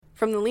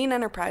From the Lean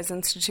Enterprise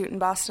Institute in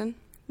Boston,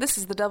 this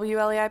is the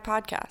WLEI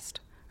podcast,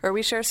 where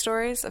we share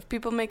stories of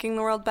people making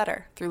the world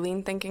better through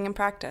lean thinking and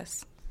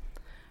practice.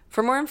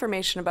 For more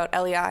information about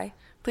LEI,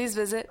 please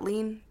visit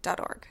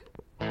lean.org.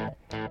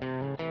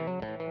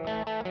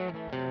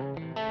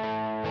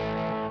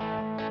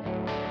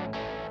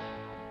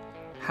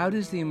 How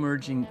does the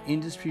emerging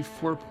Industry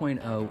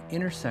 4.0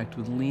 intersect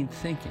with lean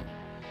thinking?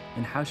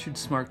 And how should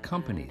smart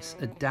companies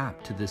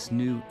adapt to this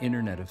new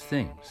Internet of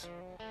Things?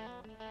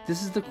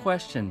 This is the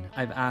question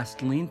I've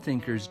asked lean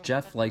thinkers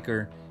Jeff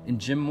Leiker and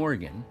Jim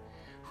Morgan,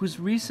 whose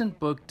recent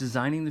book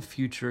Designing the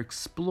Future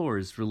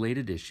explores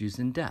related issues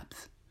in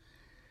depth.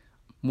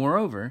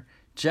 Moreover,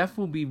 Jeff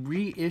will be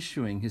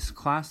reissuing his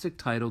classic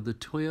title The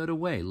Toyota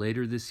Way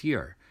later this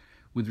year,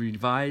 with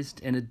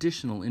revised and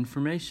additional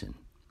information.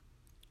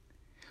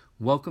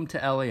 Welcome to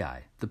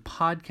LEI, the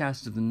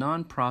podcast of the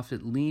nonprofit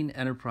Lean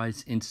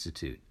Enterprise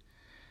Institute.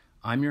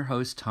 I'm your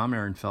host, Tom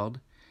Ehrenfeld,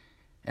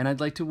 and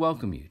I'd like to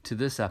welcome you to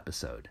this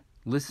episode.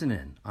 Listen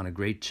in on a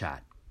great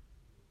chat.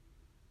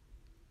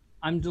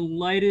 I'm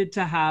delighted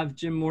to have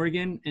Jim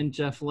Morgan and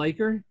Jeff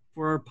Leiker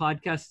for our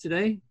podcast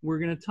today. We're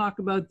going to talk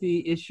about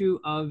the issue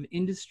of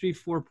Industry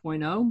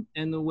 4.0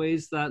 and the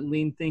ways that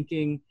lean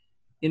thinking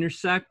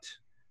intersect,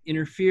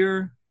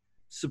 interfere,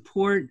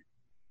 support,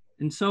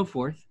 and so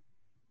forth.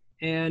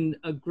 And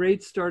a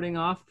great starting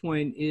off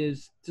point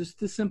is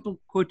just a simple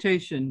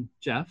quotation,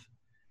 Jeff,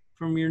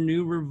 from your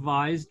new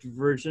revised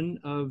version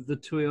of The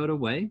Toyota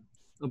Way,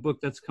 a book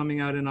that's coming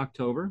out in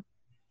October,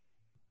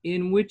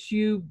 in which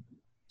you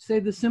say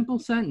the simple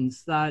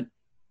sentence that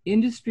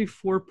Industry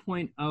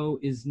 4.0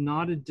 is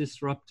not a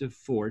disruptive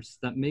force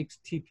that makes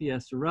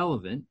TPS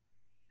irrelevant,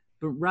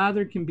 but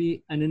rather can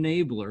be an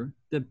enabler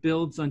that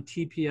builds on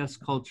TPS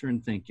culture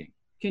and thinking.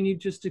 Can you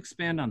just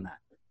expand on that?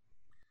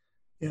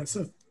 Yeah,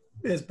 so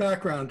as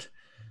background,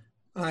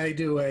 I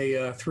do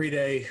a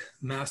 3-day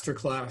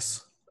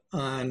masterclass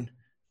on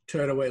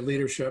Toyota Way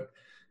leadership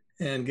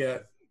and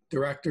get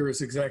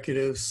directors,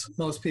 executives.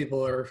 Most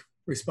people are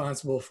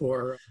responsible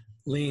for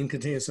lean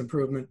continuous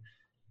improvement.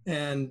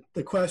 And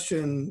the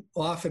question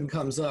often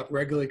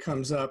regularly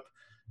comes up,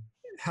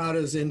 how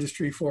does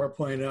Industry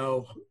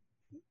 4.0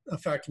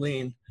 affect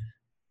lean?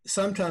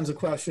 Sometimes the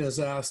question is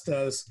asked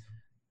as,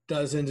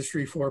 does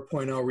Industry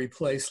 4.0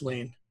 replace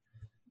lean?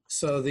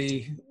 So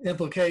the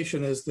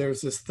implication is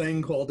there's this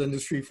thing called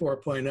Industry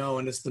 4.0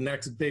 and it's the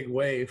next big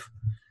wave.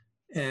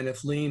 And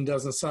if lean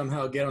doesn't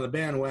somehow get on the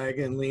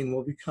bandwagon, lean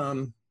will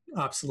become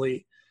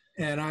obsolete.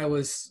 And I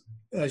was,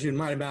 as you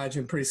might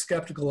imagine, pretty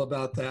skeptical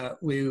about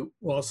that. We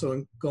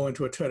also go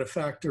into a Toyota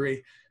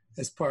factory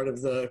as part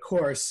of the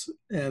course,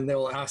 and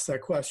they'll ask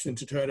that question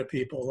to Toyota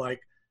people like,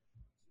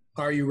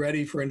 are you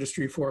ready for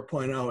Industry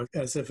 4.0?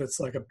 As if it's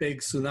like a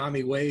big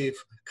tsunami wave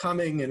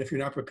coming, and if you're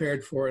not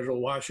prepared for it,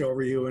 it'll wash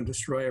over you and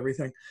destroy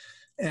everything.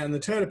 And the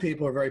Toyota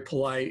people are very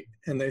polite,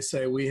 and they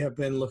say, we have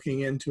been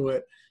looking into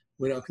it.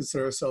 We don't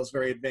consider ourselves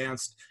very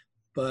advanced,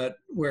 but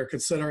we're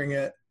considering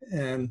it,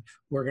 and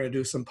we're going to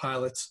do some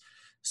pilots.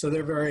 So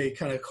they're very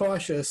kind of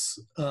cautious.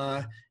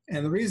 And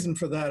the reason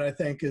for that, I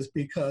think, is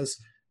because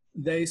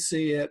they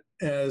see it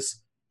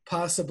as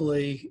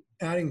possibly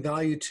adding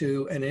value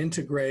to and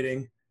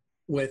integrating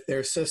with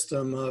their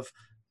system of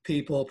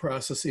people,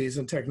 processes,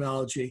 and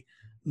technology,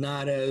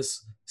 not as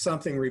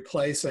something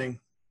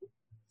replacing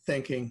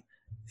thinking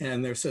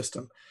and their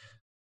system.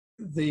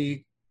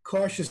 The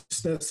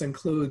cautiousness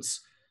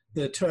includes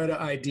the Toyota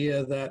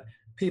idea that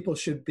people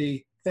should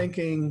be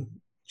thinking,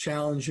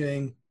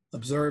 challenging,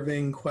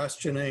 observing,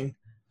 questioning,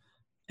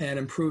 and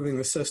improving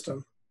the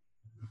system.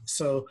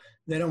 So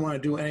they don't want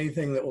to do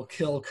anything that will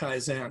kill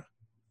Kaizen.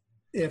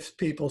 If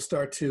people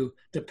start to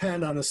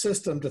depend on the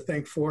system to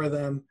think for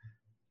them,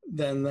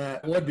 then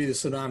that would be the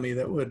tsunami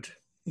that would,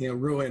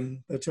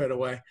 ruin the Toyota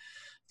Way.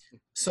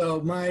 So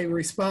my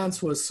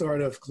response was sort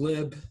of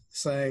glib,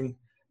 saying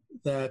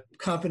that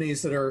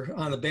companies that are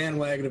on the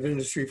bandwagon of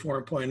Industry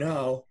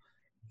 4.0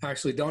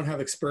 actually don't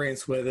have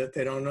experience with it.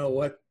 They don't know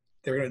what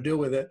they're going to do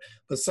with it,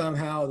 but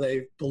somehow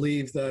they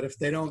believe that if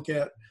they don't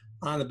get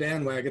on the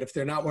bandwagon, if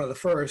they're not one of the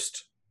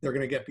first, they're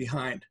going to get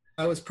behind.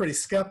 I was pretty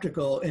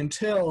skeptical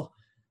until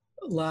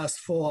last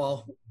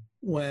fall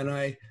when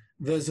I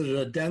visited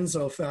a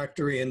Denso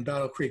factory in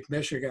Battle Creek,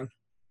 Michigan.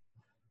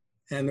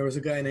 And there was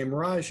a guy named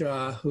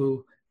Raja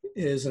who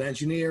is an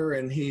engineer,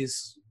 and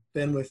he's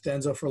been with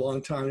Denso for a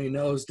long time. He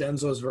knows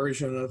Denso's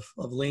version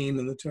of lean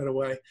and the Toyota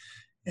Way.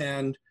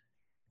 And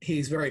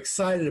he's very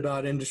excited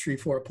about Industry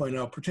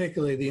 4.0,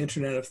 particularly the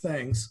Internet of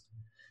Things.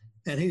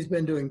 And he's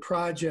been doing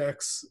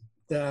projects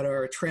that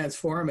are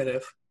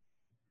transformative,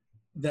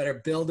 that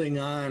are building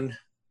on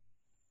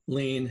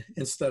lean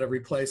instead of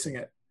replacing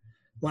it.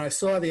 When I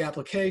saw the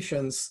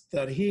applications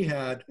that he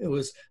had, it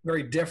was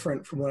very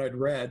different from what I'd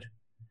read.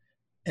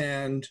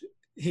 And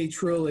he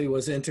truly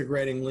was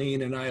integrating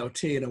lean and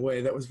IoT in a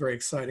way that was very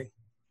exciting.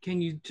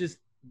 Can you just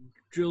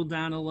drill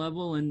down a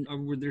level, and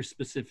were there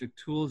specific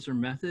tools or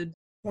methods?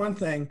 One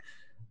thing,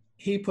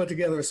 he put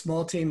together a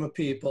small team of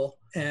people,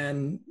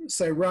 and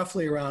say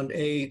roughly around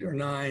 8 or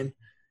 9,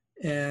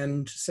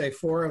 and say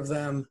 4 of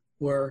them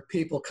were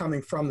people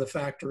coming from the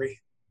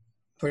factory,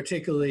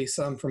 particularly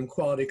some from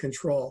quality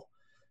control.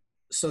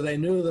 So they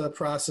knew the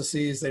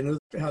processes, they knew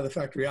how the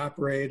factory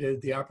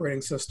operated, the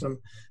operating system,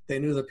 they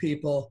knew the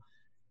people,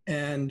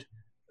 and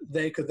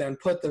they could then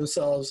put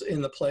themselves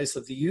in the place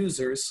of the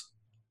users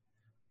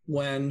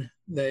when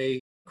they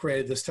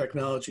created this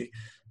technology.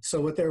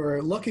 So what they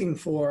were looking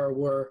for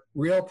were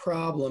real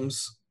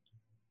problems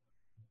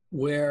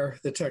where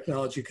the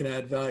technology can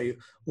add value.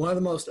 One of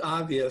the most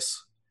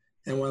obvious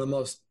and one of the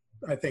most,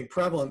 I think,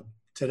 prevalent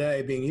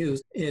today being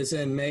used is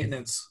in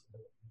maintenance.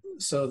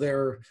 So there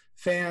are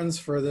fans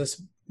for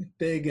this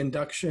big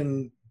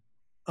induction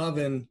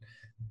oven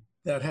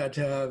that had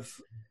to have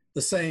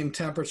the same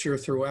temperature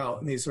throughout.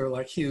 And these are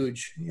like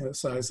huge,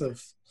 size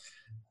of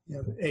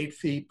 8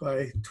 feet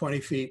by 20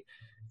 feet.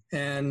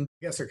 And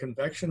I guess they're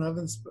convection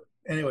ovens. But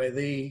anyway,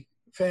 the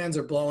fans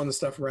are blowing the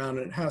stuff around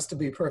and it has to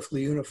be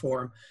perfectly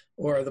uniform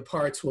or the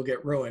parts will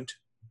get ruined.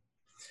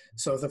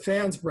 So if the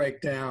fans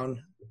break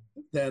down,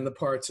 then the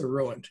parts are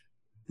ruined.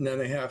 And then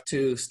they have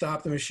to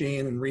stop the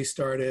machine and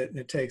restart it. And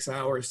it takes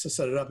hours to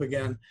set it up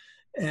again.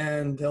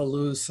 And they'll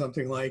lose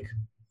something like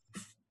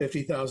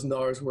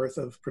 $50,000 worth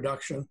of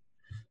production.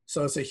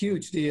 So it's a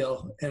huge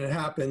deal. And it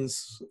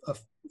happens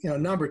a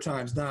number of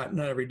times, not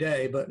every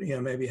day, but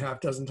maybe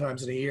half dozen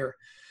times in a year.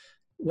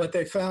 What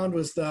they found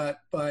was that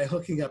by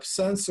hooking up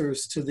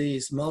sensors to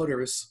these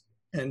motors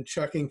and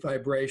checking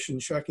vibration,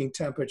 checking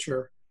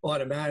temperature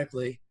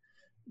automatically,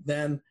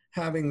 then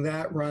having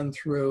that run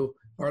through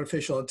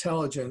artificial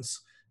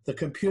intelligence, the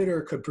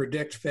computer could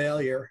predict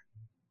failure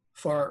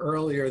far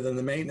earlier than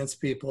the maintenance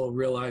people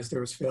realized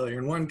there was failure.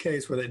 In one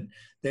case where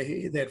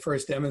they had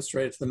first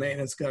demonstrated to the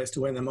maintenance guys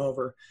to win them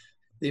over,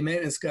 the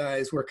maintenance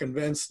guys were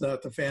convinced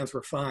that the fans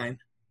were fine.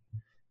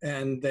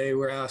 And they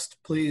were asked,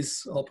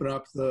 please open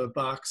up the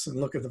box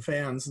and look at the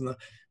fans. And the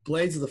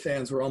blades of the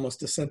fans were almost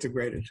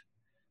disintegrated.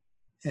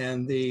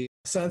 And the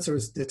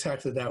sensors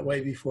detected that way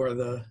before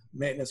the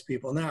maintenance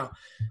people. Now,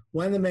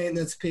 when the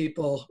maintenance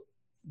people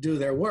do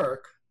their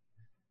work,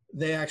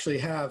 they actually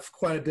have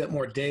quite a bit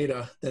more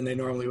data than they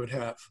normally would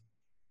have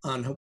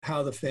on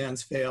how the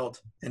fans failed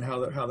and how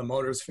the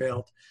motors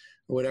failed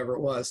or whatever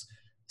it was.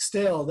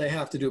 Still, they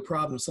have to do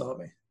problem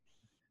solving.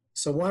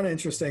 So one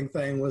interesting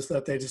thing was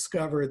that they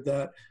discovered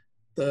that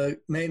the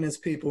maintenance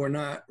people were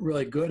not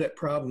really good at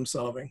problem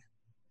solving.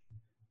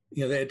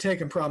 They had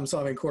taken problem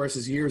solving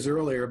courses years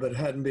earlier, but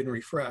hadn't been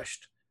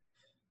refreshed.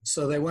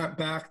 So they went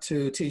back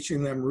to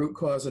teaching them root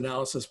cause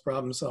analysis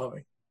problem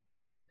solving.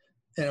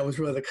 And it was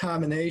really the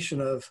combination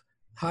of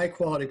high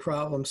quality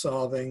problem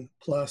solving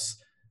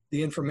plus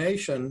the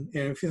information.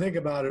 And if you think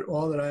about it,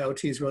 all that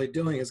IoT is really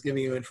doing is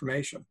giving you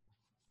information.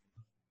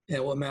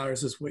 And what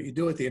matters is what you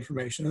do with the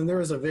information. And there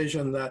is a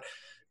vision that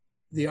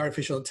the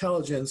artificial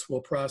intelligence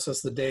will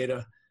process the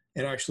data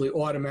and actually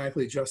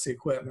automatically adjust the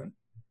equipment.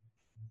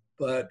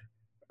 But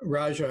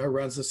Raja, who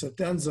runs this at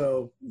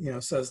Denso,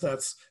 says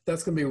that's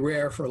going to be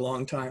rare for a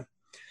long time.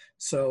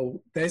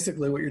 So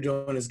basically what you're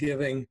doing is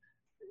giving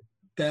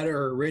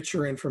better,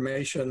 richer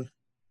information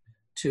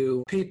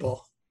to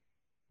people,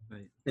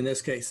 right. In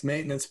this case,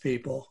 maintenance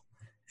people.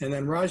 And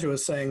then Raja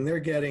was saying they're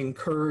getting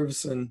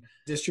curves and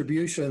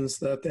distributions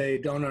that they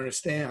don't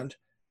understand.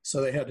 So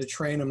they had to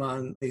train them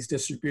on these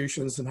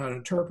distributions and how to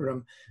interpret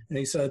them. And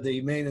he said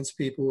the maintenance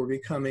people were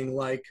becoming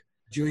like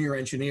junior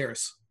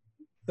engineers.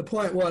 The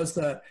point was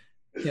that,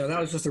 that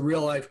was just a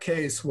real life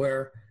case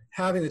where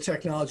having the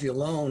technology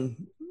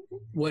alone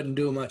wouldn't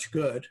do much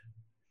good.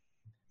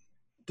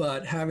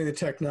 But having the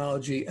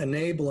technology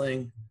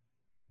enabling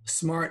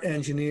smart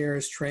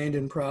engineers trained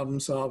in problem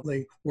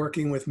solving,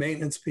 working with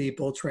maintenance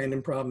people trained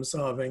in problem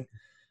solving,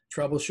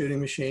 troubleshooting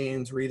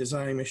machines,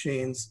 redesigning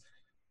machines,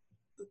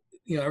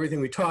 everything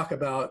we talk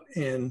about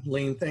in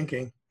lean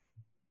thinking,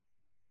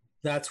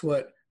 that's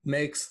what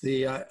makes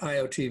the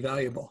IoT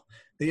valuable.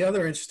 The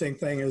other interesting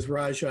thing is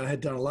Raja had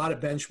done a lot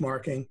of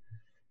benchmarking,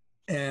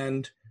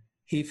 and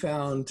he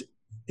found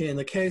in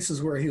the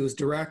cases where he was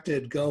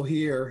directed, go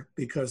here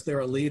because they're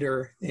a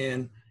leader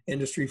in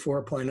Industry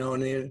 4.0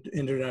 and the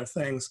Internet of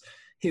Things,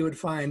 he would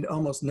find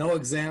almost no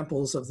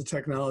examples of the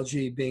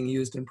technology being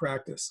used in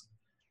practice.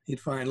 He'd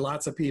find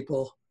lots of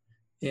people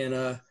in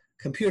a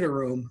computer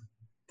room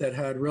that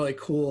had really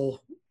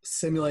cool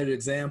simulated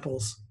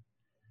examples.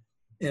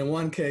 In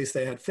one case,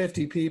 they had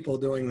 50 people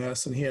doing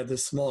this, and he had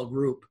this small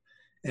group,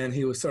 and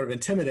he was sort of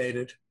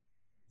intimidated.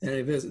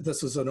 And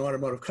this was an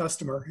automotive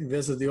customer. He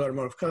visited the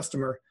automotive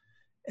customer,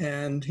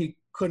 and he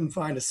couldn't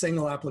find a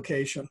single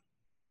application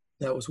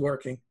that was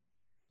working.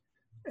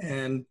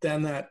 And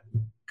then that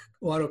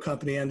auto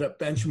company ended up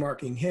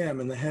benchmarking him,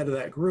 and the head of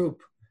that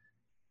group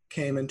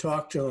came and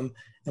talked to him.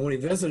 And when he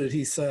visited,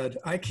 he said,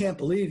 I can't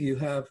believe you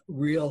have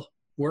real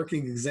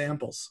working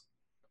examples.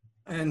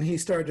 And he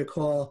started to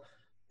call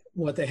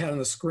what they had on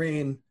the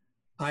screen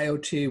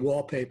IoT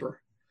wallpaper.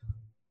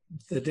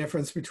 The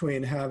difference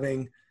between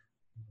having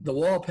the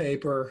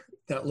wallpaper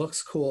that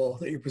looks cool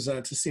that you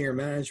present to senior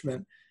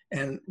management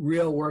and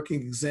real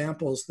working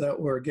examples that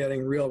were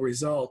getting real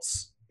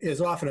results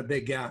is often a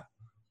big gap.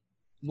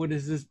 What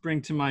does this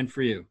bring to mind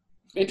for you?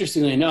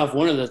 Interestingly enough,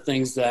 one of the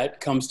things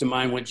that comes to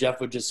mind when Jeff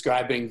was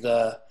describing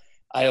the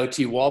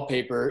IoT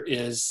wallpaper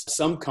is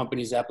some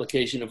companies'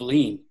 application of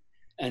lean.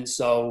 And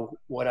so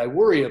what I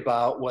worry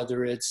about,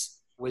 whether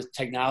it's with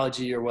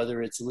technology or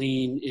whether it's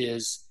lean,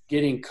 is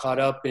getting caught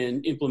up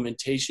in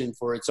implementation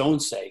for its own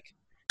sake,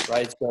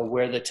 right? So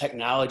where the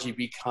technology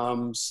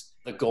becomes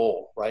the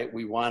goal, right?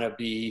 We want to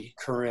be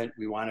current,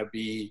 we want to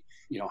be,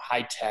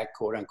 high tech,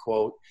 quote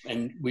unquote,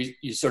 and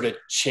you sort of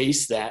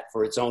chase that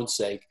for its own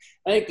sake.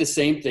 I think the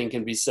same thing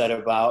can be said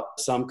about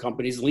some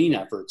companies' lean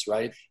efforts,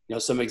 right?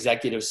 Some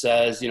executive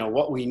says,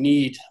 what we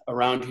need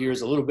around here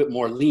is a little bit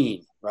more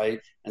lean, right?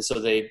 And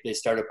so they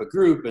start up a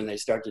group and they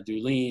start to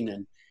do lean,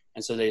 and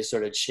so they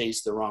sort of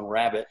chase the wrong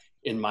rabbit,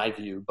 in my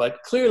view.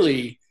 But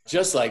clearly,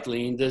 just like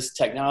lean, this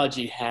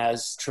technology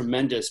has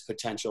tremendous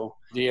potential.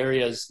 The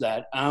areas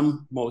that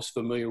I'm most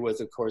familiar with,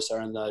 of course, are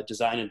on the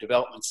design and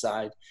development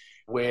side,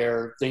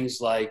 where things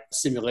like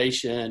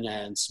simulation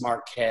and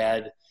smart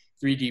CAD,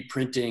 3D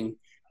printing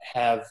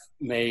have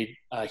made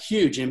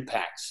huge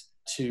impacts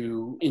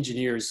to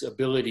engineers'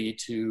 ability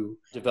to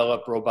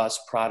develop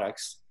robust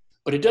products.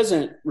 But it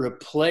doesn't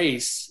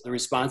replace the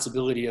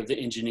responsibility of the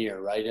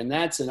engineer, right? And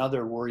that's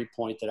another worry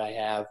point that I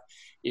have,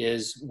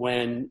 is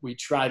when we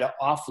try to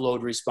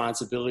offload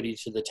responsibility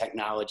to the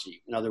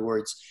technology. In other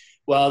words,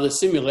 well, the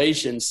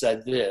simulation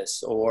said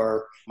this,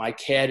 or my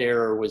CAD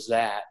error was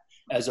that,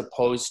 as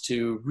opposed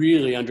to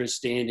really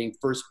understanding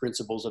first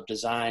principles of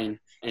design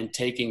and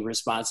taking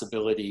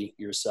responsibility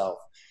yourself.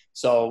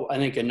 So I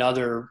think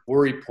another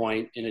worry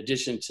point, in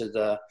addition to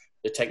the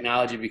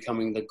technology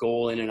becoming the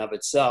goal in and of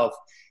itself,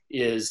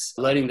 is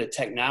letting the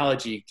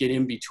technology get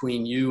in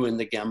between you and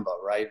the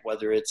Gemba, right?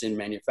 Whether it's in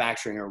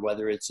manufacturing or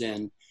whether it's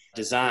in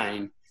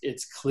design,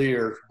 it's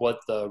clear what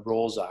the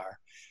roles are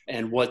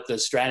and what the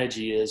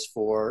strategy is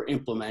for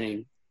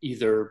implementing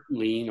either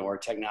lean or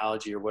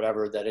technology or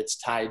whatever, that it's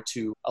tied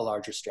to a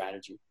larger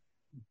strategy.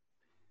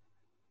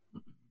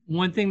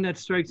 One thing that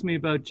strikes me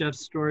about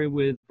Jeff's story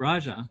with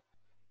Raja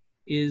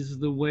is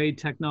the way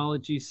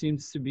technology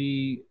seems to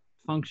be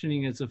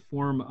functioning as a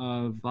form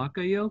of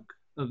bakayok,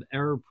 of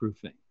error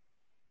proofing,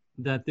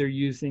 that they're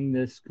using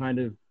this kind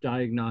of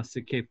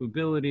diagnostic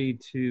capability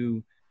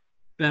to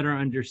better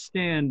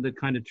understand the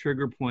kind of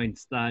trigger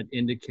points that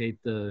indicate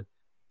the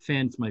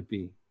fans might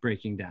be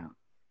breaking down.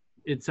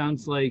 It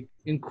sounds like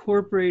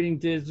incorporating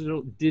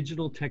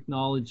digital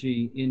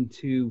technology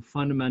into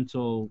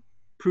fundamental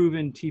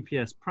proven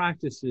TPS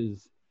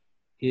practices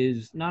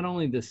is not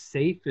only the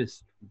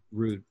safest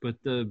route, but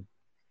the,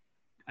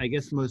 I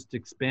guess, most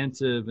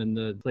expansive and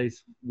the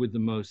place with the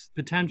most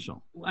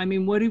potential. I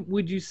mean, what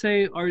would you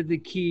say are the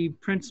key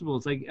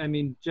principles? Like, I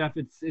mean, Jeff,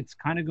 it's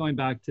kind of going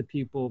back to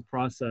people,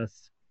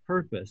 process,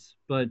 purpose,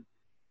 but,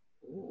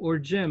 or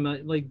Jim,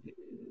 like,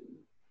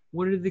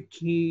 what are the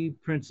key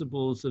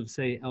principles of,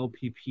 say,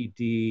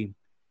 LPPD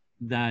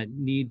that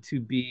need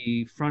to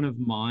be front of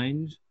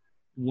mind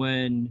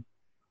when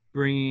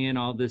bringing in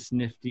all this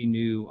nifty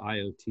new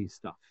IoT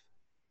stuff?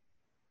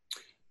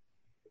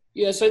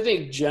 Yes, I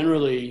think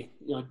generally,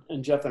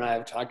 and Jeff and I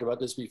have talked about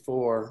this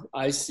before,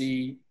 I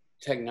see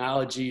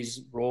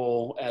technology's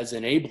role as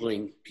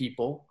enabling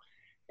people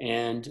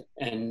and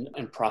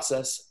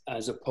process,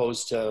 as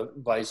opposed to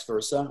vice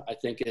versa. I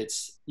think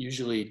it's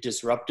usually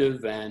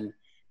disruptive and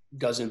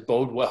doesn't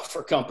bode well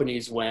for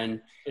companies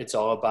when it's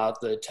all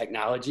about the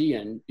technology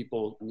and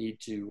people need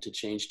to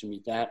change to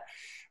meet that.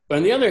 But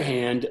on the other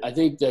hand, I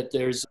think that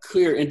there's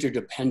clear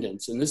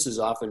interdependence, and this is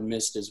often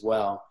missed as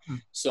well.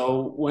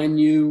 So when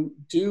you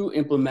do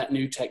implement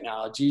new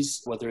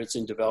technologies, whether it's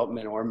in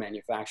development or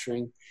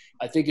manufacturing,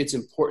 I think it's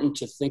important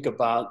to think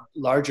about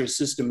larger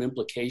system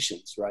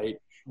implications, right?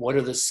 What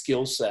are the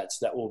skill sets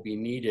that will be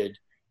needed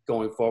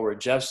going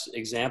forward? Jeff's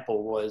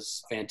example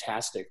was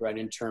fantastic, right?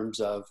 In terms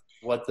of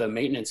what the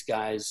maintenance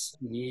guys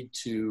need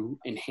to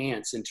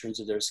enhance in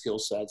terms of their skill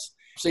sets.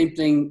 Same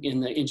thing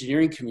in the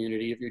engineering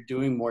community. If you're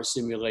doing more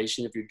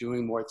simulation, if you're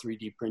doing more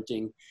 3D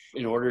printing,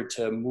 in order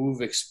to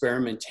move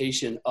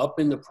experimentation up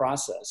in the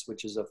process,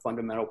 which is a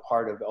fundamental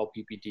part of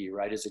LPPD,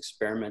 right, is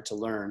experiment to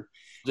learn.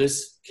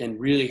 This can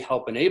really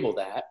help enable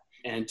that,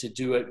 and to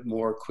do it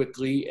more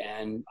quickly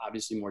and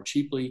obviously more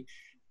cheaply.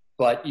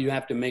 But you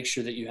have to make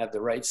sure that you have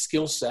the right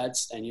skill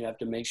sets, and you have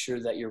to make sure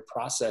that your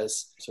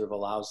process sort of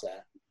allows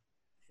that.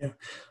 Yeah,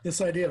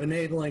 this idea of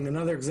enabling,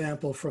 another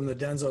example from the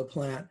Denso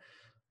plant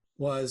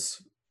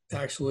was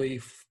actually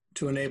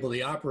to enable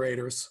the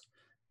operators.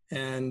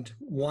 And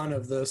one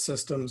of the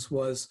systems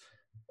was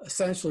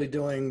essentially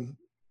doing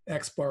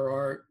X-bar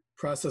art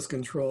process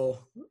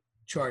control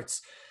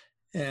charts.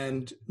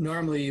 And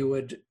normally you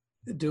would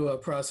do a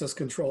process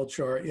control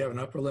chart. You have an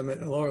upper limit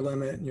and a lower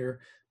limit, and you're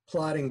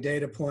plotting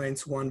data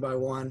points one by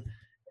one.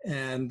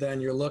 And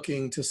then you're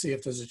looking to see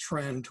if there's a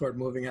trend toward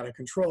moving out of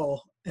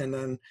control. And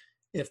then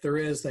if there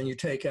is, then you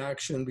take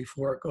action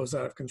before it goes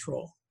out of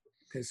control.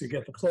 Okay, so you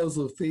get the closed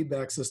loop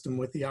feedback system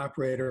with the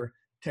operator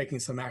taking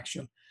some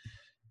action.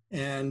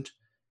 And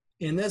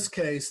in this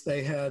case,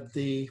 they had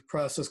the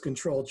process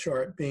control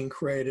chart being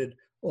created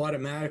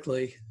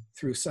automatically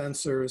through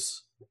sensors,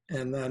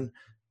 and then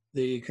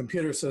the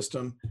computer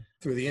system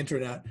through the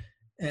internet.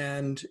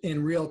 And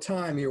in real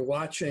time, you're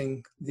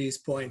watching these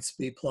points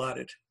be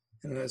plotted.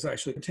 And there's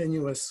actually a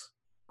continuous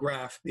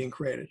graph being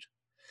created.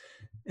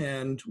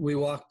 And we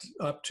walked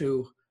up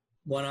to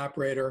one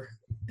operator,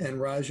 and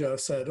Raja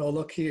said, "Oh,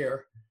 look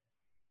here.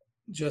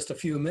 Just a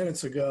few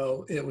minutes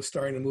ago, it was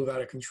starting to move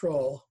out of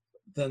control.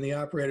 Then the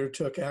operator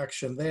took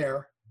action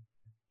there,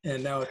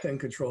 and now it's in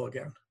control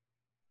again."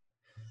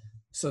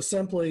 So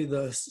simply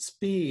the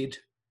speed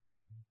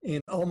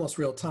in almost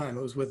real time,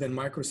 it was within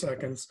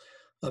microseconds,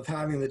 of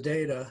having the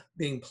data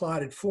being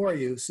plotted for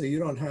you, so you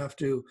don't have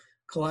to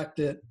collect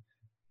it,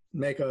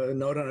 make a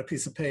note on a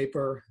piece of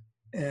paper.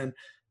 And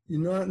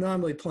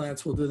normally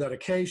plants will do that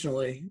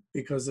occasionally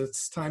because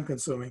it's time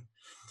consuming.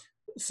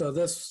 So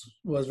this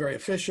was very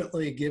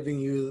efficiently giving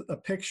you a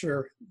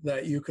picture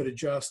that you could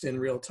adjust in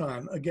real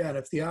time. Again,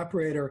 if the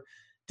operator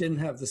didn't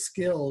have the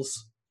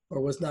skills or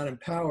was not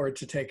empowered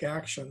to take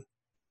action,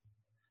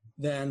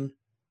 then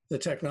the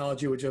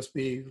technology would just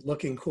be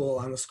looking cool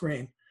on the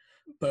screen.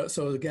 But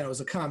so again, it was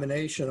a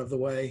combination of the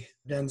way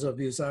Denso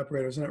views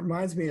operators. And it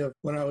reminds me of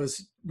when I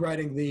was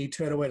writing the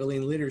Toyota Way to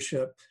Lean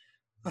Leadership,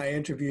 I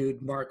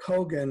interviewed Mark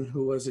Hogan,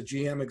 who was a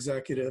GM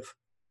executive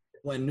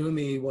when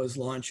NUMMI was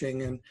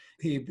launching, and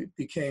he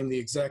became the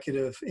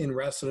executive in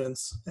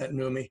residence at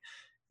NUMMI,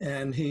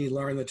 and he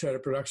learned the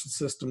Toyota production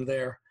system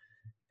there.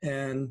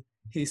 And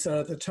he said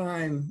at the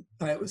time,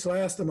 so I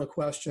asked him a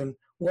question: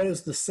 what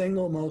is the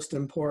single most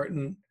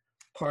important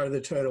part of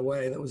the Toyota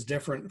Way that was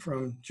different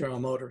from General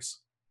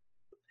Motors?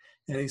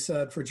 And he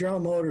said, for General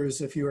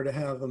Motors, if you were to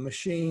have a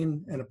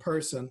machine and a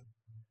person,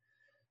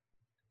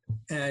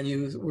 and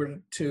you were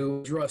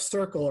to draw a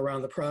circle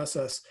around the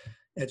process,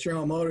 at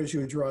General Motors,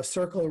 you would draw a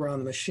circle around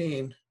the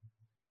machine,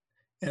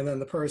 and then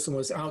the person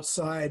was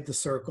outside the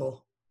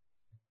circle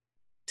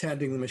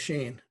tending the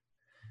machine.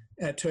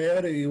 At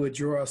Toyota, you would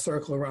draw a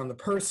circle around the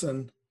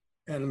person,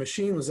 and the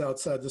machine was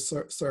outside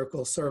the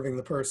circle serving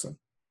the person.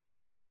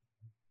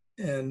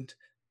 And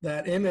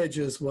that image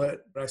is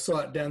what I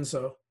saw at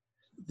Denso,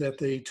 that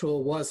the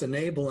tool was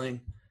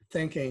enabling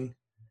thinking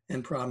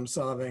and problem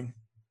solving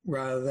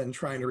rather than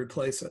trying to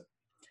replace it.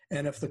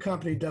 And if the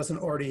company doesn't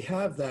already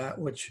have that,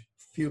 which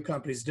few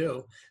companies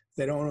do,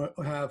 they don't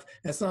have,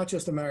 it's not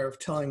just a matter of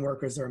telling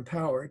workers they're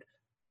empowered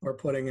or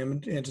putting them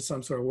into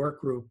some sort of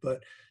work group,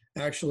 but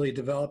actually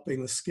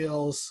developing the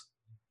skills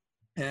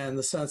and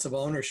the sense of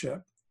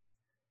ownership.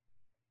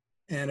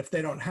 And if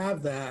they don't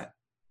have that,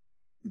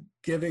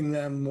 giving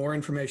them more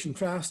information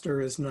faster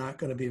is not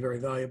going to be very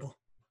valuable.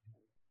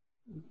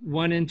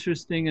 One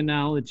interesting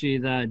analogy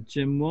that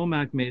Jim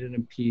Womack made in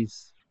a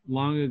piece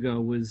long ago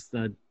was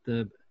that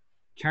the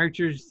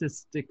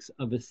characteristics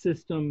of a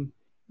system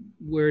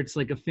where it's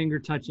like a finger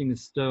touching a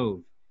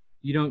stove.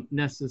 You don't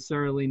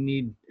necessarily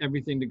need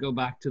everything to go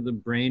back to the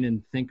brain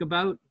and think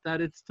about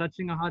that it's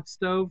touching a hot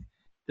stove,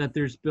 that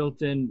there's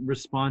built-in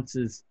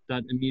responses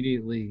that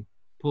immediately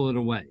pull it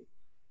away,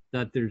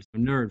 that there's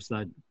nerves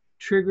that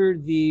trigger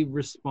the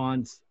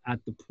response at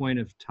the point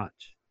of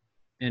touch.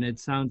 And it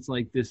sounds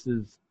like this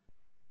is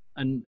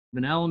an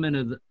element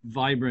of the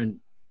vibrant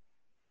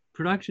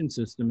production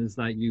system, is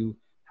that you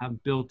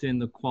have built in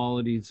the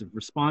qualities of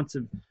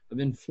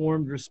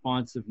informed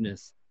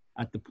responsiveness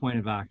at the point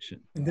of action.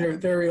 And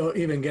they're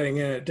even getting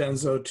in at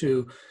Denso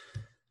to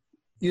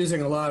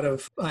using a lot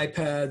of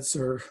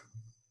iPads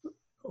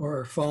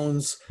or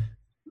phones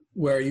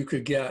where you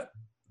could get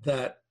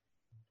that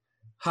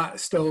hot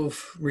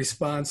stove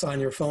response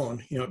on your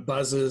phone. You know, it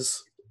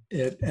buzzes,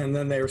 and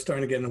then they were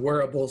starting to get into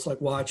wearables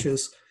like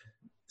watches.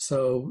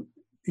 So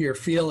you're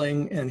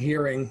feeling and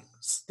hearing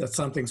that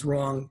something's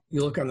wrong.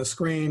 You look on the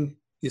screen,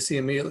 you see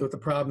immediately what the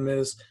problem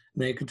is,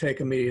 and then you can take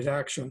immediate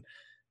action.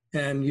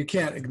 And you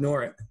can't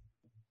ignore it.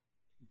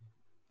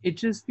 It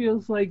just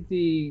feels like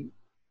the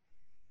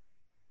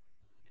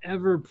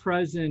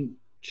ever-present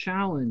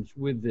challenge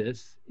with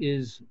this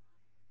is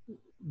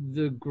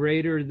the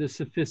greater the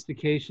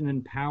sophistication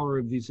and power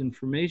of these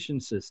information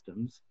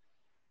systems,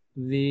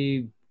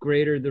 the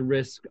greater the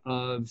risk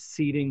of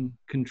ceding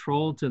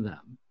control to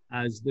them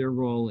as their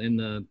role in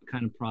the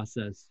kind of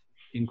process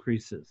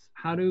increases.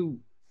 How do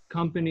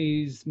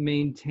companies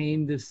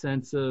maintain this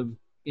sense of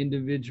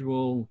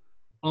individual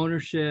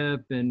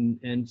ownership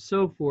and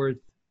so forth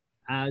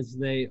as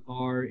they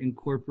are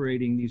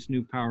incorporating these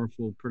new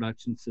powerful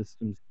production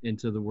systems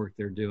into the work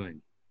they're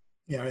doing?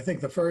 Yeah, I think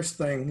the first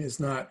thing is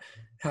not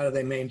how do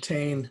they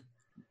maintain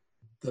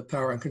the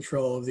power and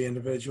control of the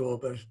individual,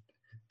 but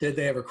did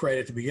they ever create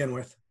it to begin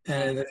with?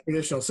 And in the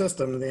traditional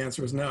system, the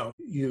answer is no.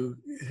 You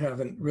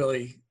haven't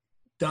really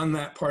done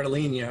that part of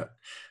lean yet.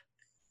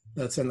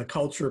 That's in the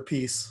culture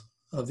piece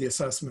of the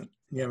assessment.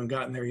 You haven't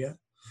gotten there yet.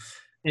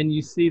 And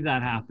you see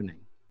that happening?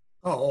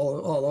 Oh,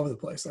 all over the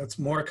place. That's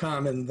more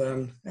common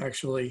than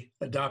actually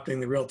adopting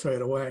the real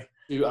Toyota way.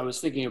 I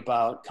was thinking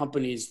about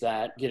companies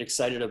that get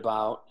excited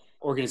about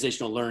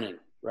organizational learning,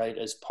 right,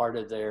 as part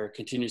of their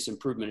continuous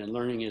improvement. And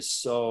learning is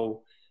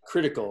so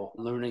critical.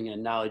 Learning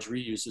and knowledge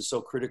reuse is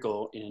so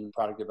critical in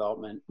product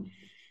development.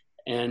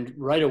 And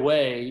right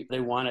away,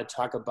 they want to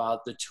talk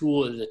about the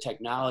tool or the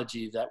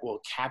technology that will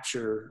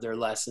capture their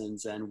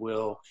lessons and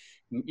will,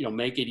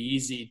 make it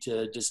easy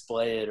to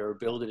display it or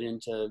build it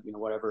into,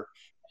 whatever.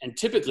 And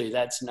typically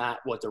that's not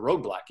what the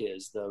roadblock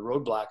is. The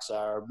roadblocks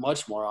are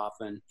much more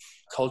often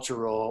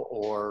cultural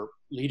or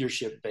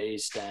leadership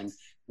based, and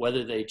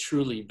whether they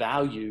truly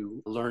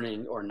value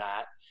learning or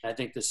not. I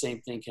think the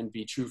same thing can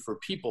be true for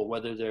people,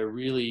 whether they're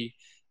really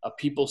a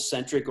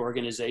people-centric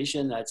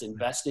organization that's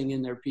investing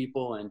in their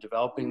people and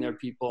developing their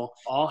people.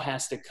 All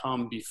has to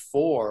come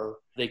before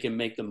they can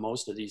make the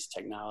most of these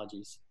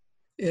technologies.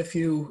 If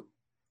you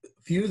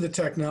view the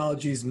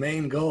technology's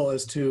main goal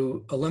is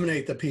to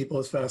eliminate the people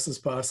as fast as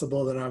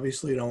possible, then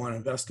obviously you don't want to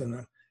invest in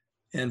them.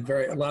 And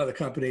a lot of the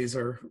companies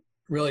are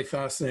really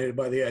fascinated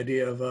by the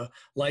idea of a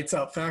lights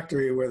out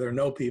factory where there are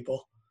no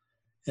people.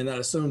 And that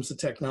assumes the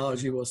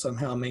technology will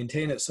somehow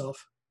maintain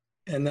itself.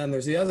 And then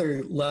there's the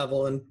other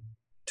level, and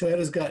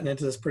Toyota's gotten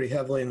into this pretty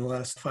heavily in the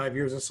last 5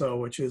 years or so,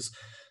 which is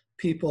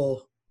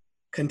people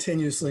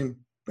continuously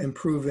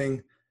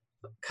improving,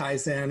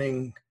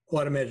 Kaizening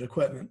automated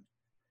equipment.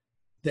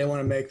 They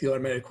want to make the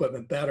automated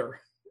equipment better.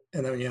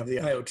 And then when you have the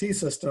IoT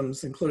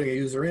systems, including a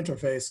user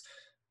interface,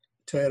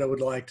 Toyota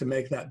would like to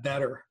make that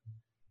better.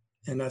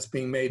 And that's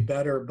being made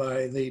better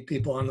by the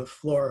people on the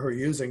floor who are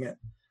using it.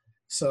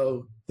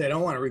 So they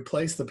don't want to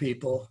replace the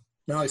people,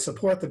 not only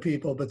support the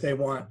people, but they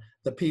want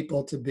the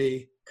people to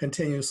be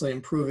continuously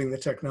improving the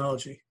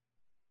technology.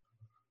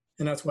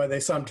 And that's why they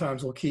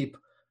sometimes will keep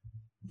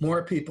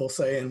more people,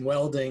 say, in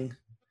welding,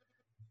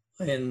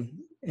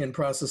 in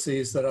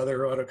processes that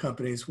other auto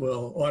companies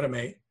will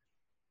automate,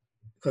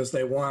 because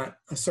they want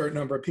a certain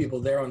number of people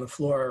there on the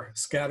floor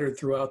scattered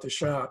throughout the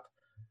shop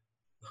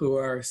who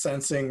are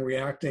sensing,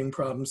 reacting,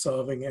 problem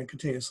solving, and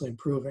continuously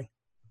improving.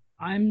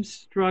 I'm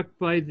struck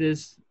by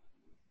this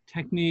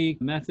technique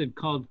method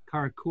called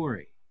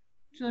karakuri.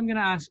 So I'm going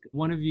to ask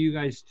one of you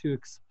guys to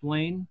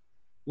explain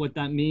what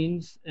that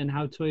means and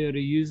how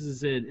Toyota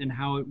uses it and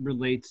how it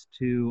relates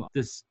to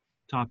this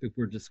topic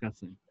we're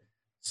discussing.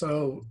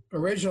 So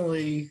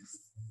originally,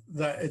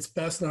 it's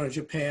best known in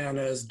Japan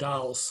as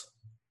dolls.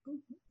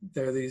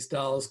 There are these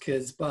dolls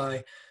kids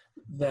buy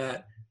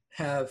that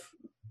have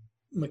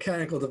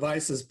mechanical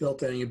devices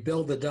built in. You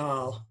build the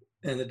doll,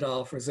 and the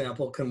doll, for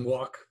example, can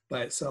walk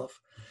by itself.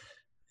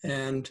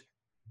 And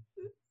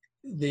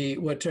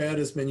what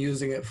Toyota's been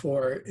using it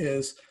for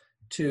is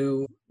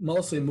to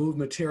mostly move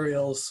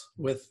materials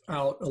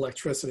without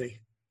electricity,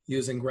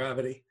 using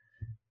gravity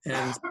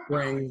and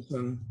springs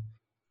and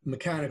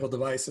mechanical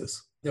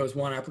devices. There was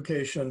one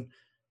application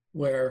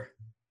where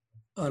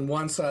on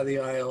one side of the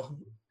aisle,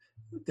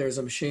 there's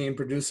a machine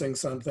producing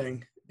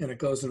something and it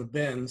goes in the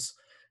bins,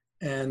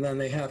 and then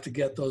they have to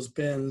get those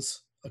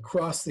bins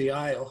across the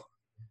aisle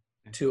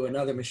to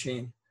another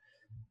machine.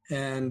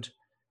 And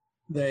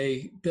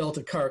they built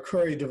a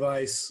karakuri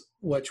device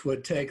which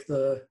would take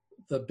the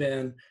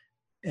bin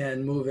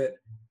and move it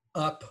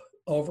up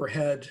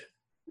overhead,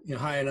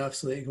 high enough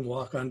so that you can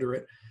walk under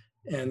it.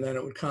 And then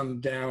it would come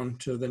down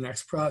to the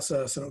next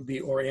process and it would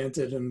be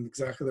oriented in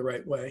exactly the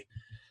right way.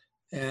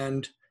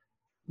 And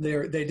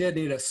they did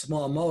need a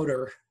small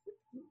motor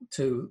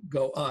to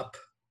go up.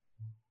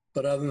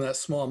 But other than that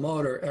small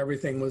motor,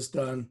 everything was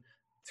done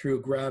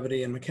through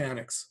gravity and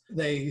mechanics.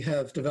 They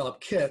have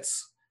developed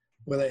kits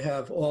where they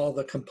have all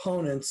the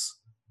components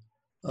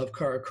of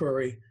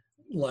karakuri,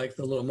 like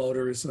the little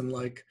motors and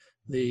like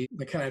the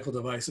mechanical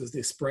devices,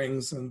 the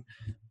springs and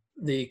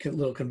the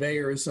little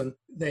conveyors. And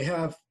they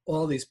have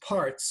all these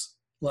parts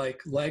like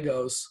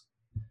Legos,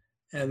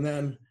 and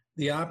then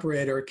the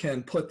operator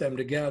can put them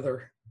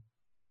together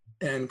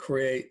and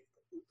create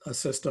a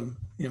system,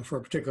 for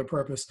a particular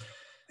purpose.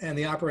 And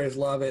the operators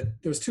love it.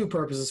 There's two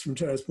purposes from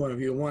Toyota's point of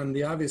view. One,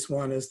 the obvious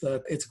one is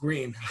that it's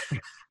green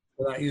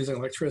without using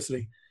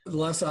electricity. The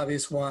less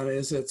obvious one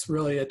is it's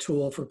really a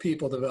tool for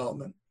people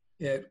development.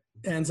 It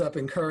ends up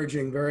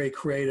encouraging very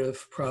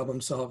creative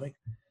problem solving.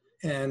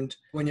 And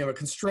when you have a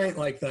constraint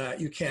like that,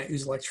 you can't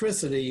use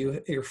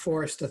electricity. You're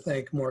forced to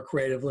think more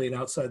creatively and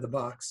outside the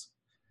box.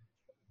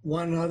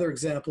 One other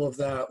example of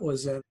that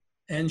was an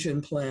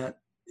engine plant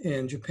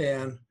in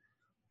Japan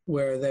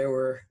where they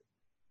were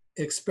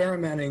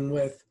experimenting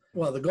with,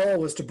 the goal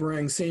was to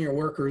bring senior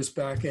workers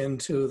back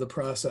into the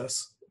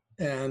process.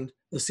 And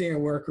the senior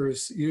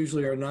workers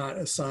usually are not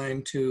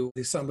assigned to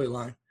the assembly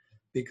line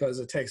because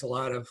it takes a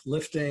lot of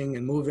lifting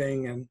and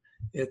moving and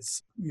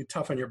you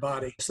toughen your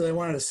body. So they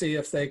wanted to see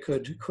if they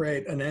could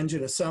create an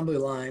engine assembly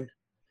line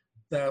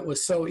that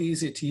was so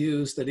easy to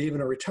use that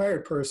even a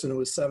retired person who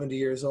was 70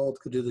 years old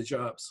could do the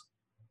jobs.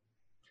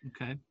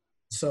 Okay.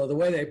 So the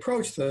way they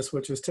approached this,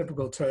 which was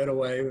typical Toyota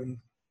way, and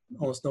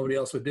almost nobody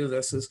else would do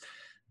this, is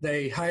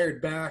they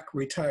hired back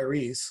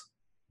retirees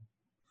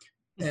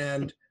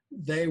and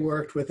they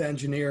worked with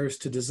engineers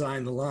to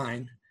design the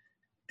line.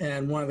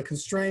 And one of the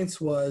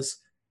constraints was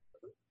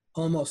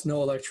almost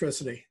no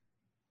electricity.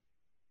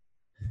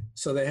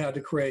 So they had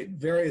to create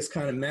various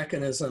kind of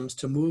mechanisms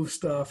to move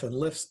stuff and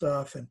lift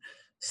stuff and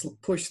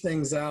push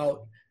things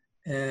out,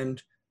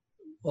 and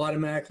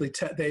automatically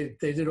they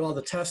did all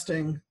the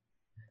testing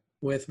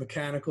with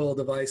mechanical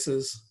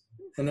devices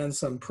and then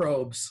some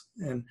probes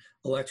and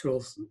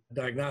electrical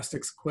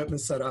diagnostics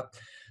equipment set up.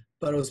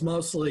 But it was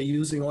mostly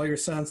using all your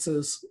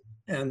senses,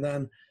 and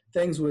then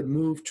things would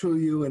move to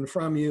you and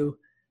from you,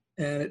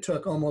 and it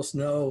took almost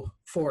no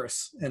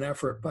force and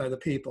effort by the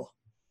people.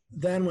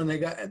 Then when they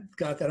got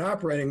that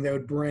operating, they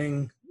would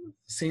bring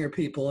senior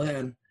people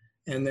in,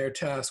 and their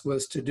task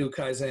was to do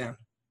Kaizen.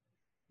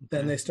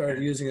 Then they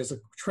started using it as a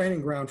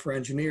training ground for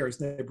engineers.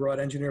 They brought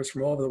engineers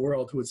from all over the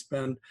world who would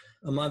spend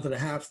a month and a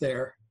half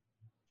there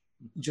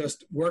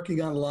just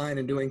working on the line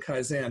and doing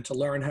Kaizen to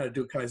learn how to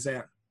do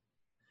Kaizen.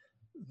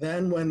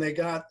 Then when they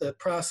got the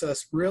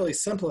process really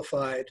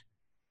simplified,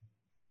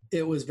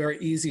 it was very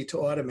easy to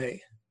automate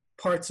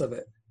parts of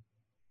it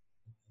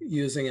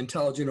using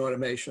intelligent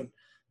automation.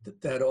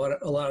 That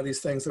a lot of these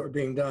things that were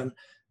being done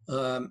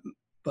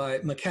by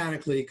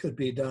mechanically could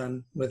be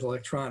done with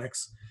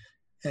electronics.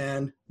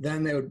 And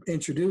then they would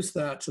introduce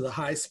that to the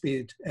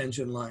high-speed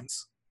engine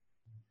lines.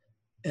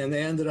 And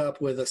they ended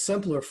up with a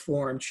simpler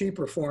form,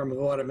 cheaper form of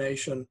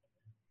automation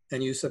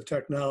and use of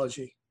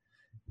technology.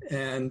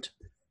 And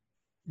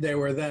they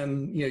were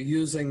then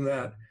using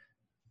that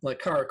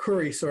like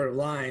Karakuri sort of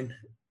line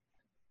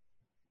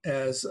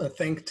as a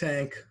think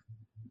tank,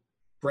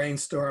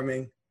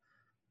 brainstorming,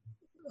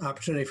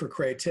 opportunity for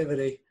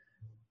creativity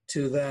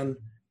to then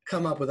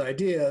come up with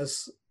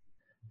ideas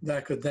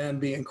that could then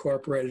be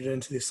incorporated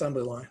into the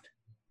assembly line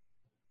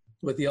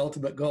with the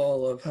ultimate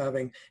goal of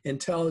having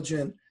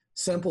intelligent,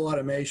 simple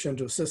automation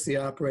to assist the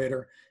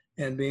operator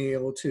and being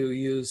able to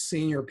use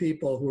senior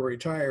people who are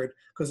retired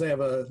because they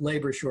have a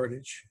labor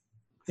shortage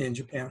in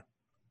Japan.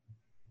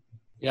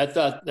 Yeah, I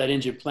thought that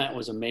engine plant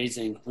was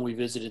amazing when we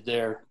visited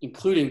there,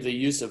 including the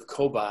use of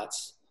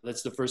cobots.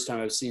 That's the first time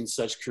I've seen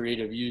such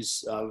creative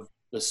use of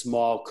the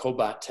small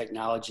cobot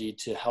technology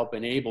to help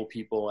enable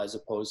people as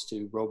opposed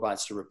to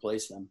robots to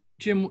replace them.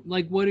 Jim,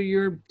 what are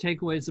your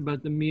takeaways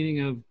about the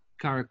meaning of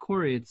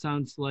Karakuri? It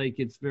sounds like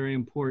it's very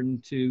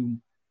important to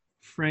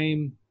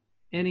frame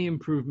any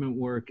improvement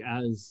work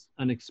as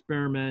an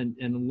experiment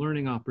and a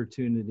learning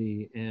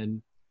opportunity,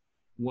 and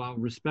while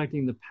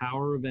respecting the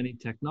power of any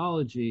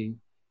technology,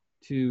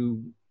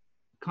 to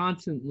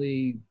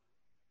constantly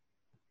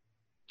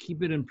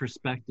keep it in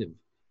perspective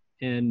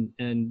and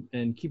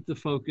keep the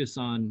focus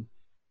on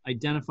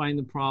identifying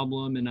the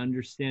problem and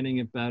understanding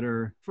it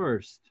better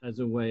first as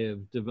a way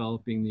of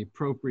developing the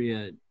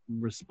appropriate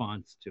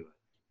response to it.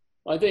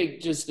 Well, I think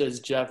just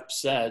as Jeff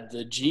said,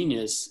 the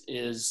genius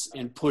is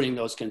in putting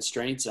those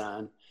constraints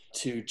on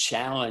to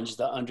challenge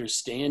the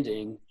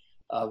understanding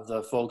of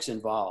the folks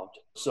involved.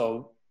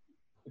 So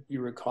if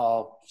you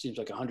recall, seems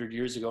like 100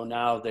 years ago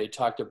now, they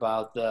talked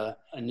about the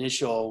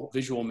initial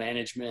visual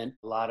management.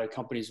 A lot of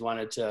companies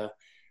wanted to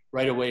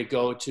right away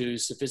go to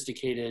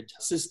sophisticated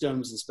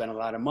systems and spend a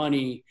lot of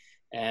money.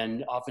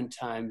 And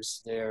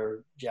oftentimes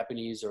their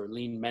Japanese or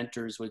lean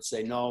mentors would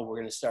say, no, we're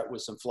going to start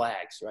with some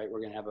flags, right?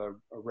 We're going to have a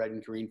red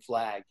and green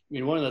flag. I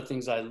mean, one of the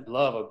things I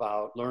love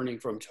about learning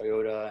from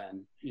Toyota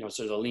and,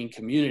 sort of the lean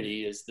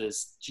community is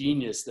this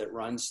genius that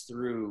runs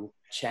through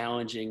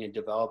challenging and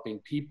developing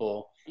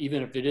people,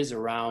 even if it is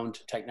around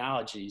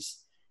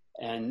technologies.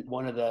 And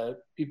one of the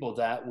people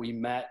that we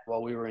met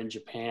while we were in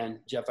Japan,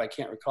 Jeff, I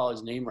can't recall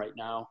his name right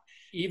now,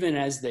 even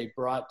as they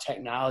brought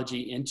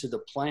technology into the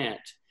plant,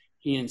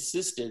 he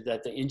insisted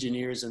that the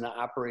engineers and the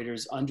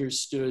operators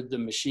understood the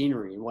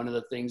machinery. One of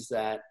the things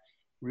that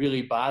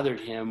really bothered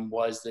him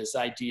was this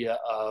idea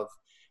of,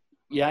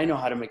 yeah, I know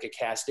how to make a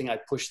casting. I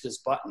push this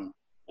button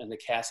and the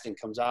casting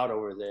comes out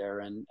over there.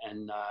 And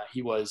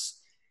he was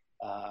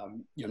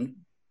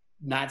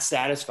not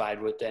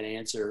satisfied with that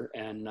answer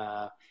and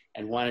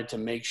wanted to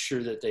make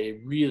sure that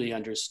they really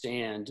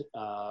understand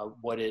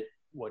what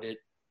it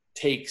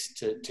takes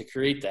to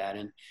create that.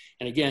 And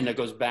again, that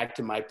goes back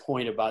to my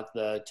point about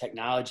the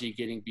technology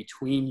getting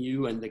between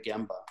you and the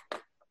Gemba.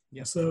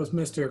 Yes, that was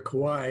Mr.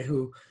 Kawai,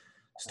 who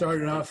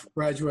started off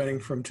graduating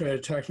from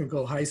Toyota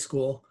Technical High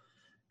School.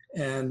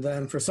 And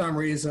then for some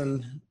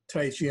reason,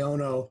 Taiichi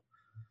Ohno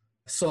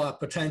saw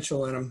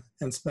potential in him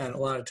and spent a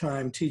lot of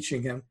time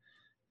teaching him.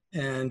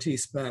 And he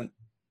spent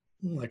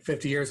like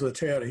 50 years with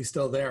Toyota. He's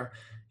still there.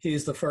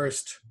 He's the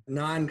first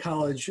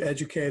non-college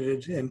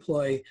educated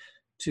employee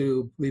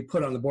to be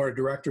put on the board of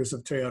directors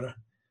of Toyota.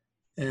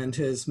 And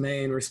his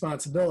main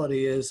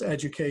responsibility is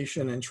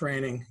education and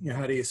training.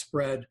 How do you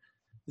spread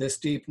this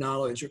deep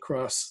knowledge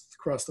across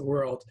the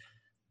world?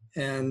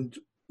 And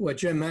what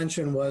Jim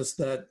mentioned was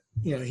that,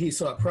 he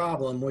saw a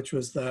problem, which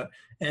was that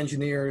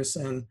engineers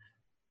and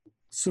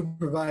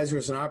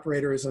supervisors and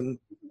operators and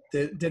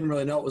didn't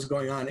really know what was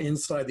going on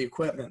inside the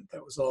equipment.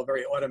 That was all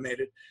very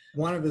automated.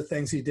 One of the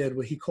things he did,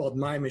 what he called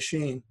My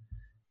Machine,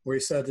 where he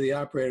said to the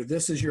operator,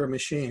 this is your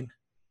machine.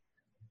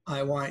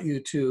 I want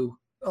you to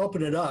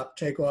open it up,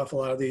 take off a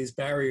lot of these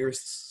barriers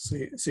so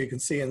you can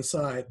see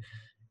inside,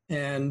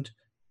 and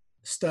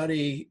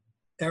study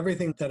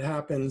everything that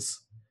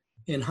happens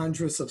in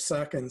hundreds of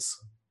seconds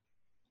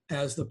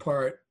as the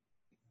part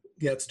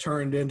gets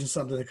turned into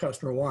something the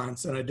customer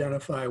wants, and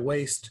identify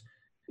waste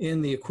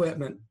in the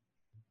equipment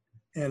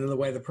and in the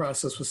way the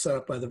process was set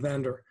up by the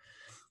vendor.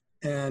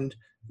 And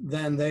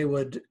then they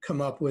would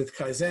come up with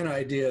Kaizen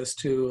ideas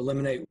to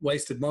eliminate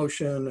wasted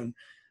motion and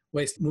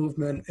waste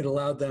movement. It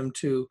allowed them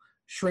to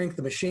shrink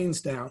the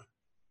machines down.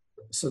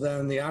 So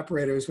then the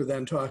operators were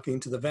then talking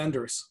to the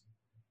vendors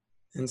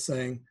and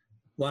saying,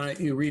 why don't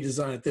you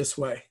redesign it this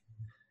way?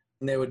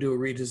 And they would do a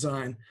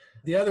redesign.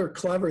 The other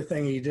clever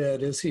thing he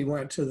did is he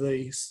went to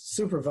the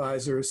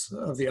supervisors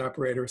of the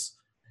operators,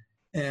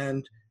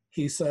 and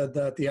he said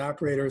that the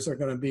operators are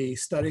going to be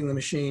studying the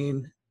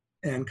machine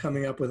and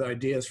coming up with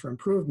ideas for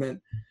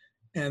improvement,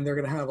 and they're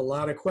going to have a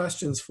lot of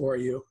questions for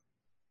you.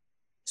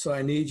 So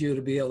I need you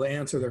to be able to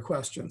answer their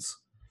questions.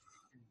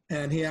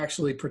 And he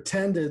actually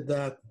pretended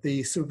that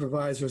the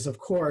supervisors, of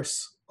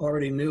course,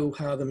 already knew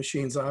how the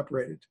machines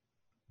operated,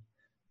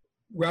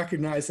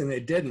 recognizing they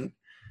didn't,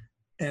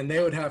 and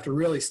they would have to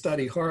really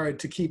study hard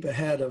to keep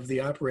ahead of the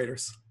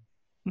operators.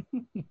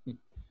 That's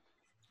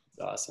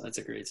awesome. That's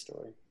a great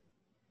story.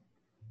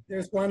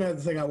 There's one other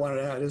thing I wanted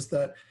to add is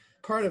that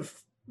part of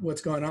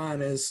what's going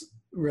on is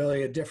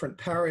really a different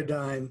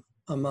paradigm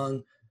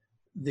among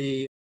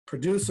the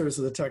producers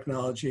of the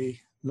technology,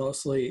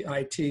 mostly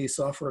IT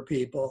software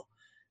people,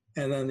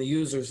 and then the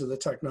users of the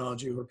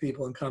technology who are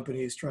people in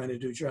companies trying to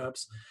do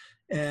jobs.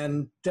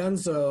 And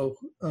Denso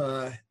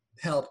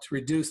helped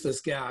reduce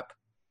this gap,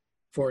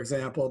 for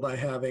example, by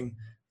having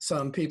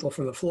some people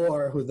from the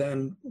floor who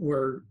then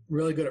were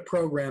really good at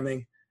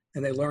programming,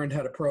 and they learned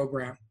how to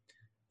program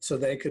so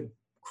they could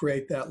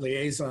create that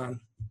liaison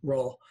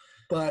role.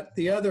 But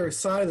the other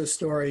side of the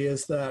story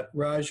is that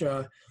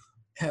Raja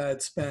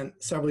had spent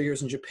several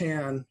years in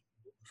Japan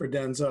for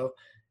Denso,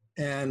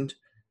 and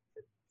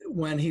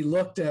when he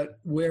looked at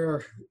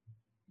where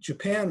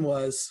Japan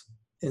was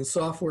in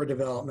software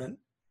development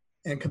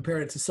and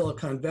compared it to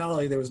Silicon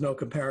Valley, there was no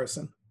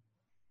comparison.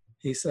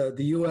 He said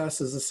the US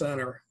is the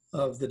center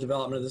of the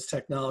development of this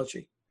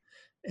technology,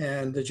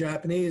 and the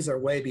Japanese are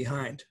way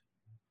behind,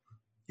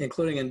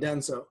 including in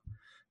Denso.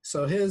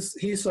 So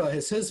he saw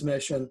his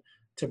mission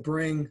to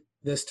bring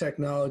this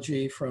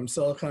technology from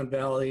Silicon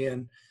Valley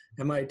and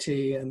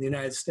MIT and the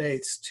United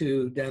States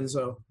to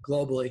Denso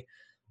globally.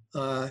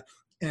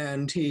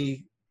 And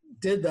he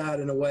did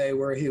that in a way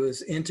where he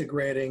was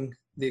integrating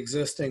the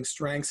existing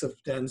strengths of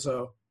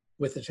Denso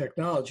with the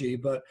technology.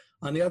 But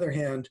on the other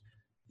hand,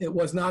 it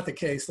was not the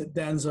case that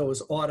Denso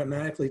was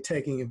automatically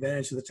taking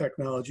advantage of the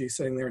technology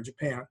sitting there in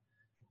Japan.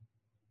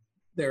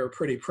 They were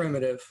pretty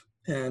primitive,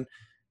 and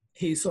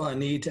he saw a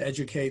need to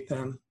educate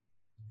them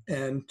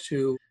and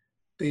to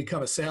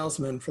become a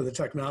salesman for the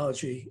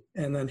technology.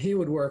 And then he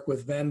would work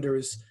with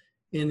vendors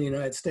in the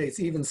United States,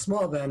 even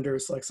small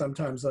vendors, like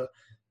sometimes a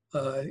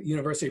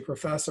university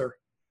professor.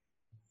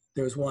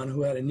 There was one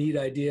who had a neat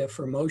idea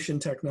for motion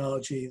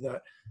technology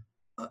that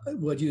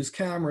would use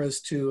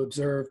cameras to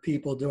observe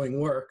people doing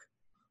work,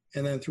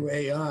 and then through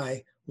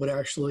AI would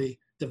actually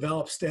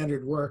develop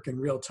standard work in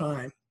real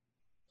time.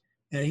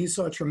 And he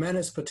saw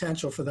tremendous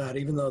potential for that,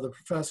 even though the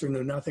professor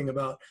knew nothing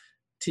about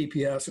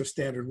TPS or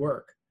standard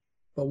work.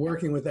 But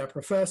working with that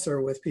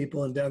professor, with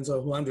people in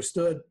Denso who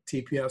understood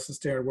TPS and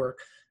standard work,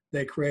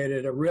 they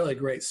created a really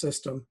great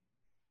system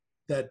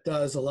that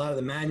does a lot of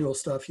the manual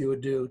stuff you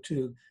would do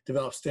to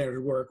develop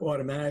standard work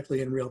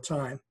automatically in real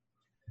time.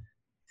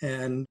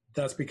 And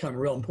that's become a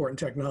real important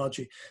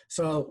technology.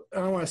 So I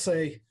don't want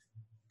to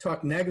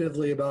talk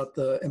negatively about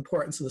the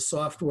importance of the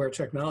software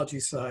technology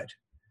side,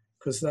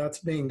 because that's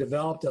being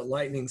developed at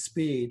lightning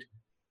speed.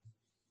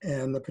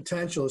 And the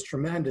potential is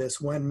tremendous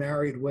when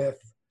married with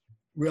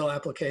real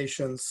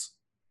applications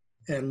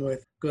and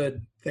with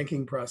good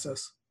thinking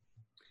process.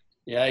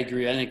 Yeah, I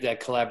agree. I think that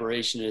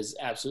collaboration is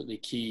absolutely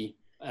key.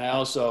 And I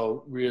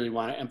also really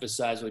want to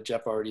emphasize what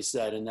Jeff already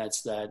said, and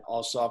that's that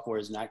all software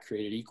is not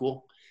created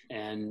equal.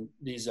 And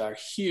these are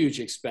huge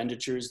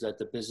expenditures that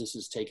the business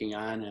is taking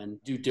on,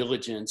 and due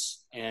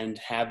diligence and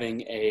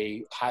having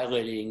a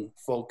piloting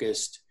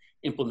focused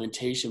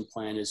implementation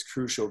plan is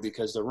crucial,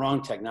 because the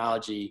wrong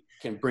technology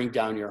can bring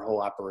down your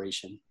whole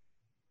operation.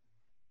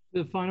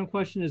 The final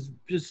question is,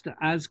 just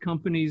as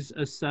companies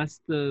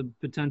assess the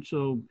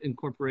potential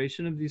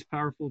incorporation of these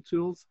powerful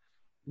tools,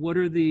 what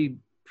are the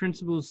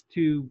principles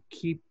to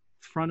keep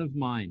front of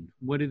mind?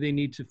 What do they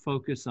need to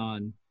focus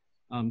on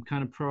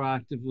kind of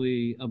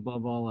proactively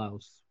above all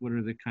else? What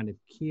are the kind of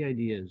key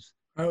ideas?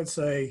 I would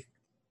say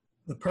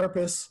the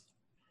purpose,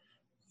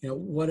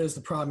 what is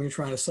the problem you're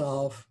trying to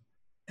solve,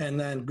 and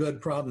then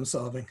good problem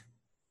solving.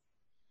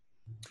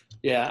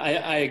 Yeah,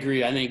 I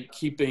agree. I think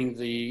keeping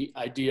the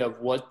idea of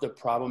what the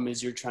problem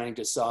is you're trying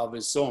to solve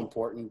is so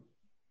important,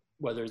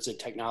 whether it's a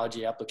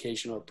technology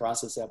application or a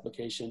process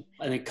application.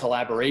 I think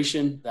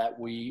collaboration that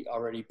we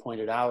already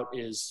pointed out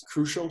is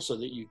crucial, so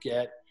that you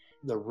get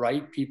the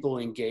right people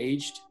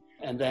engaged,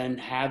 and then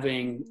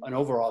having an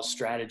overall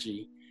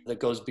strategy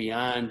that goes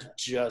beyond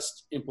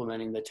just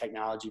implementing the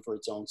technology for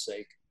its own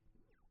sake.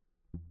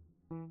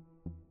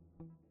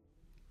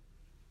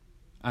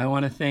 I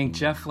want to thank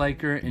Jeff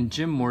Leiker and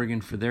Jim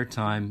Morgan for their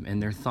time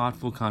and their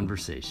thoughtful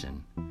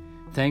conversation.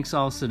 Thanks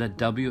also to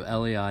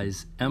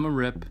WLAI's Emma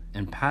Ripp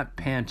and Pat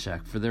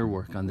Panchek for their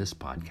work on this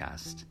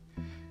podcast.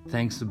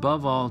 Thanks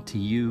above all to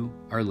you,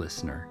 our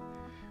listener.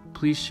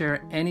 Please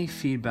share any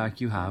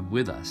feedback you have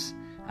with us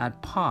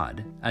at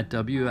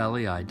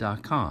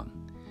pod@WLAI.com.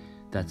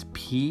 That's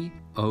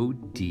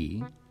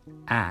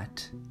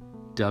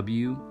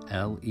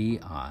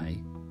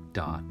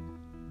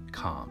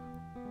POD@WLEI.com.